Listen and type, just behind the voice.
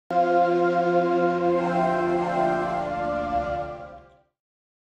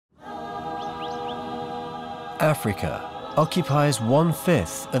Africa occupies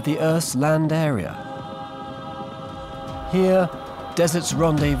 1/5 of the Earth's land area. Here, deserts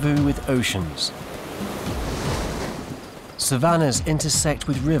rendezvous with oceans. Savannas intersect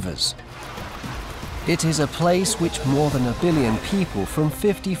with rivers. It is a place which more than 1 billion people from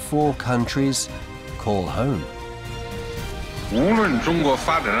 54 countries call home. 无论中国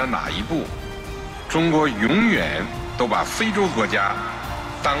发展到哪一步，中国永远都把非洲国家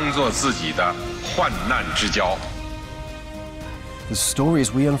当作自己的患难之交。 The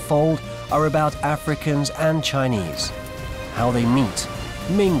stories we unfold are about Africans and Chinese, how they meet,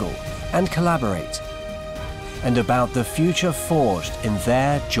 mingle, and collaborate, and about the future forged in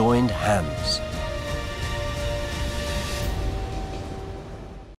their joined hands.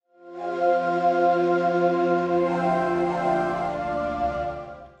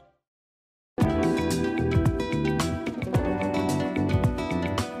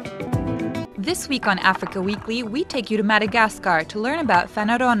 This week on Africa Weekly, we take you to Madagascar to learn about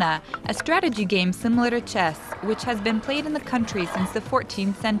Fanarona, a strategy game similar to chess, which has been played in the country since the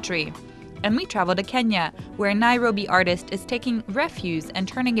 14th century. And we travel to Kenya, where a Nairobi artist is taking refuse and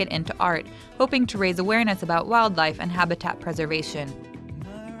turning it into art, hoping to raise awareness about wildlife and habitat preservation.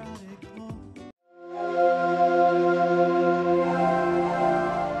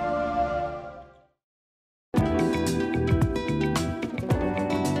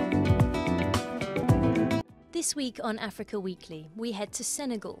 This week on Africa Weekly, we head to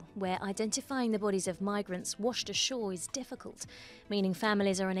Senegal, where identifying the bodies of migrants washed ashore is difficult, meaning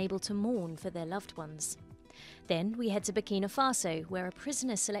families are unable to mourn for their loved ones. Then we head to Burkina Faso, where a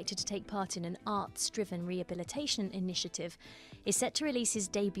prisoner selected to take part in an arts-driven rehabilitation initiative is set to release his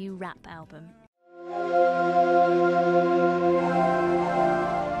debut rap album.